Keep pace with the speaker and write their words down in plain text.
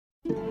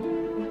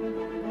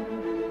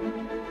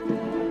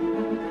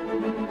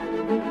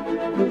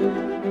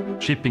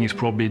Shipping is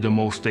probably the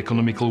most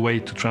economical way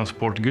to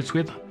transport goods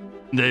with.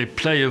 They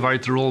play a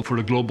vital role for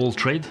the global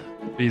trade.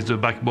 It is the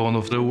backbone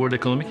of the world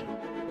economy.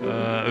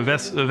 A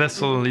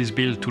vessel is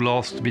built to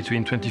last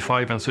between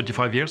 25 and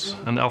 35 years,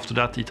 and after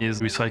that it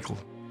is recycled.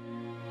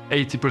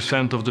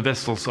 80% of the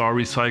vessels are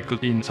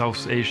recycled in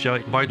South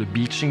Asia by the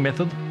beaching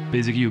method.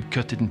 Basically, you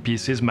cut it in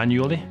pieces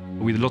manually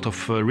with a lot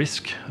of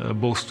risk,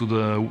 both to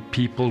the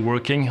people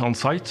working on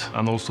site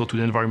and also to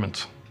the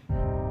environment.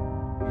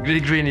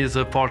 Grieg Green is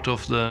a part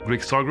of the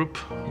Grieg Star Group,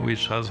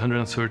 which has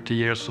 130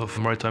 years of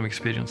maritime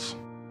experience.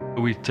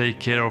 We take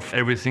care of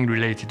everything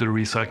related to the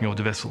recycling of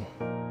the vessel.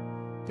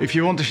 If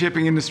you want the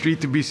shipping industry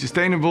to be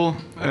sustainable,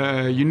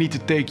 you need to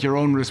take your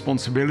own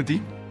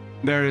responsibility.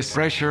 There is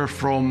pressure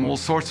from all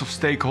sorts of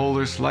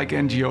stakeholders like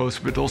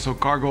NGOs, but also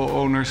cargo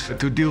owners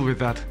to deal with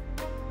that.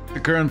 The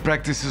current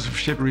practices of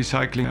ship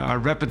recycling are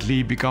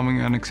rapidly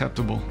becoming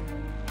unacceptable.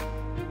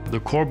 The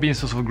core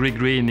business of Grieg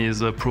Green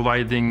is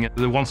providing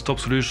the one-stop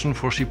solution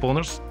for ship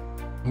owners.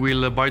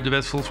 We'll buy the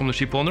vessel from the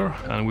ship owner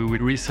and we will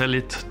resell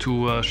it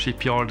to a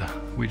shipyard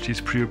which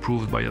is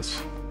pre-approved by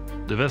us.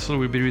 The vessel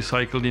will be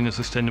recycled in a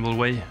sustainable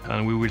way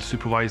and we will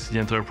supervise the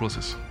entire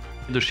process.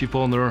 The ship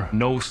owner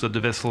knows that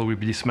the vessel will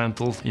be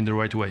dismantled in the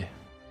right way.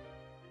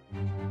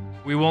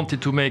 We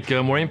wanted to make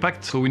more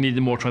impact, so we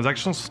needed more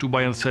transactions to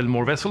buy and sell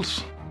more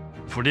vessels.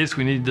 For this,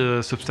 we need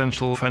a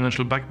substantial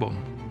financial backbone.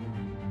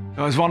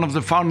 As one of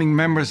the founding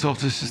members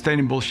of the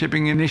Sustainable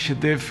Shipping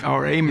Initiative,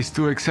 our aim is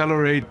to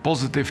accelerate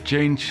positive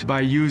change by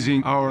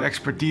using our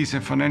expertise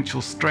and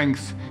financial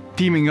strength.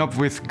 Teaming up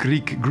with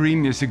Grieg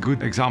Green is a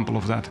good example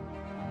of that.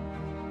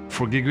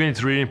 For Grieg Green,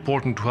 it's really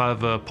important to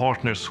have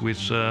partners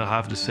which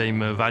have the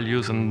same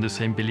values and the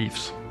same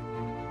beliefs.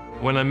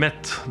 When I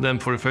met them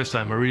for the first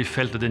time, I really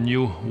felt that they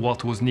knew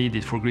what was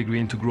needed for Grieg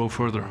Green to grow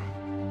further.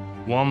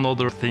 One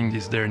other thing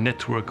is their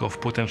network of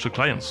potential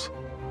clients,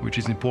 which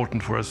is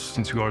important for us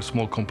since we are a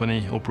small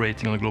company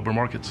operating on a global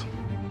market.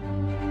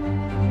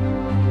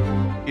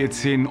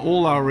 It's in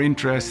all our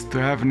interest to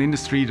have an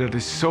industry that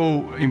is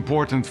so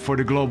important for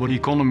the global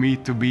economy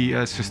to be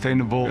as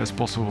sustainable as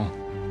possible.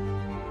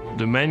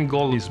 The main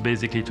goal is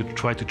basically to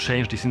try to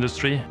change this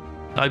industry.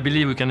 I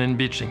believe we can end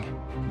beaching.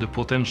 The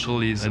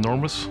potential is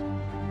enormous.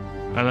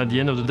 And at the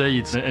end of the day,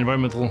 it's an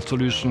environmental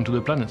solution to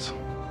the planet.